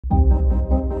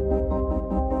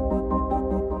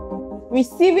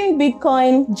Receiving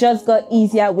Bitcoin just got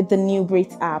easier with the new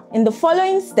Breet app. In the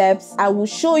following steps, I will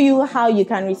show you how you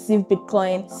can receive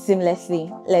Bitcoin seamlessly.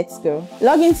 Let's go.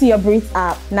 Log into your Breet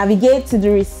app. Navigate to the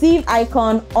Receive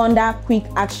icon under Quick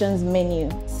Actions menu.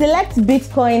 Select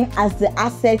Bitcoin as the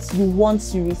asset you want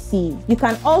to receive. You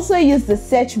can also use the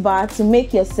search bar to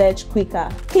make your search quicker.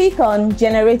 Click on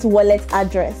Generate Wallet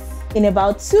Address. In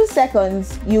about 2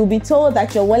 seconds, you'll be told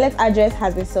that your wallet address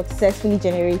has been successfully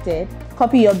generated.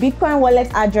 Copy your Bitcoin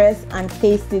wallet address and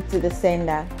paste it to the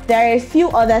sender. There are a few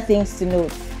other things to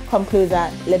note. Come closer,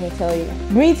 let me tell you.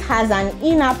 Breet has an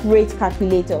in-app rate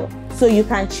calculator, so you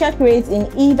can check rates in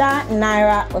either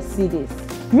Naira or cedis.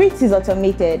 Breet is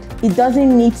automated. It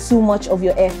doesn't need too much of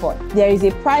your effort. There is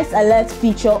a price alert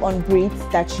feature on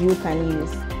Breet that you can use.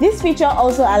 This feature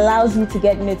also allows you to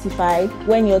get notified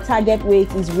when your target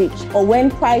rate is reached or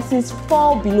when prices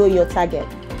fall below your target.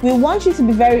 We want you to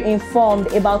be very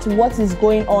informed about what is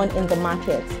going on in the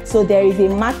market, so there is a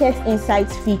Market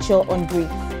Insights feature on Breet.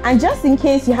 And just in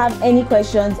case you have any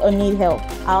questions or need help,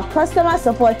 our customer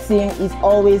support team is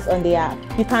always on the app.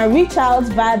 You can reach out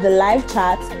via the live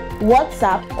chat,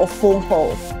 WhatsApp, or phone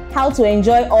calls. How to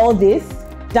enjoy all this?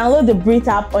 Download the Breet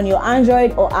app on your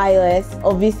Android or iOS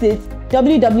or visit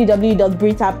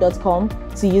www.breetapp.com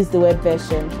to use the web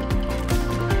version.